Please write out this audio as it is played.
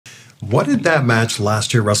What did that match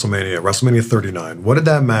last year, WrestleMania 39, what did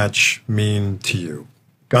that match mean to you?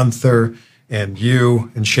 Gunther and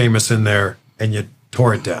you and Sheamus in there, and you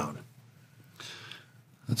tore it down.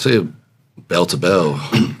 I'd say bell to bell,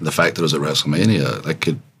 the fact that it was at WrestleMania, that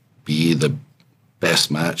could be the best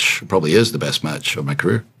match, probably is the best match of my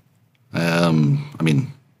career. I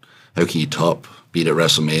mean, how can you top being at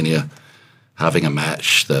WrestleMania, having a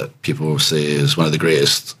match that people say is one of the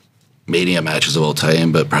greatest Mania matches of all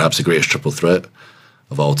time, but perhaps the greatest triple threat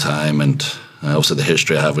of all time, and also the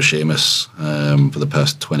history I have with Sheamus for the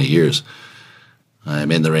past 20 years.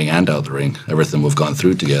 In the ring and out the ring, everything we've gone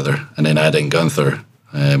through together, and then adding Gunther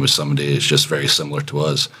with somebody who's just very similar to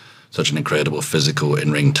us, such an incredible physical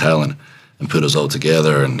in-ring talent, and put us all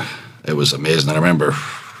together, and it was amazing. And I remember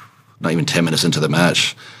not even 10 minutes into the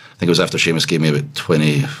match, I think it was after Sheamus gave me about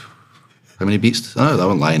 20, how many beats? Oh, that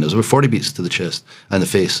one line, it was about 40 beats to the chest and the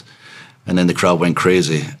face. And then the crowd went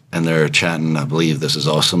crazy, and they're chanting, I believe this is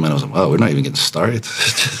awesome. And I was like, wow, we're not even getting started.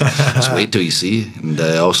 Just wait till you see. And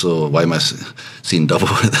also, why am I seeing double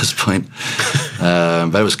at this point?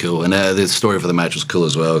 But it was cool. And the story for the match was cool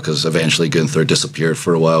as well, because eventually Gunther disappeared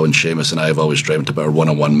for a while, and Sheamus and I have always dreamt about a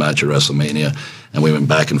one-on-one match at WrestleMania. And we went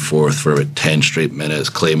back and forth for about 10 straight minutes,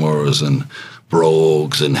 claymores and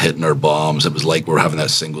brogues and hitting our bombs. It was like we were having that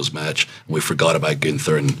singles match, and we forgot about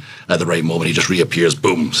Gunther, and at the right moment he just reappears,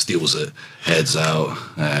 boom, steals it, heads out.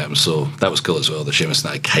 So that was cool as well. The Sheamus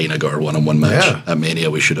and I kind of got our one-on-one match at Mania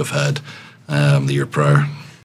we should have had the year prior.